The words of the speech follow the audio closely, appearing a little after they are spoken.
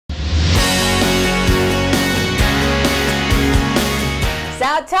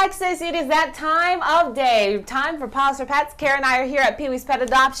Texas, it is that time of day. Time for Paws for Pets. Kara and I are here at Peewee's Pet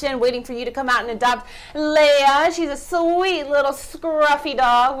Adoption, waiting for you to come out and adopt Leia. She's a sweet little scruffy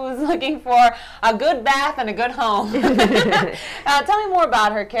dog who's looking for a good bath and a good home. Tell me more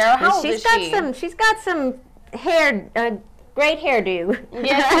about her, Kara. How old is she? She's got some hair, great hairdo.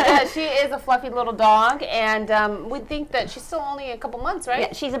 Yes, she is a fluffy little dog, and we think that she's still only a couple months, right?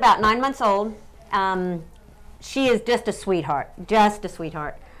 Yeah, she's about 9 months old. She is just a sweetheart, just a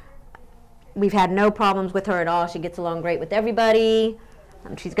sweetheart. We've had no problems with her at all. She gets along great with everybody.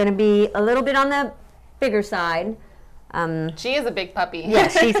 She's going to be a little bit on the bigger side. She is a big puppy.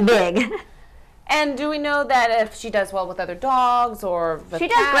 Yes, she's big. And do we know that if she does well with other dogs or with She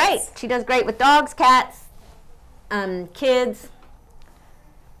cats? does great. She does great with dogs, cats, kids.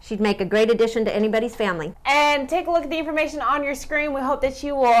 She'd make a great addition to anybody's family. And take a look at the information on your screen. We hope that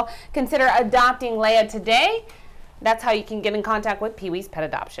you will consider adopting Leia today. That's how you can get in contact with Peewee's Pet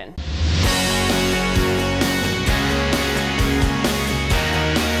Adoption.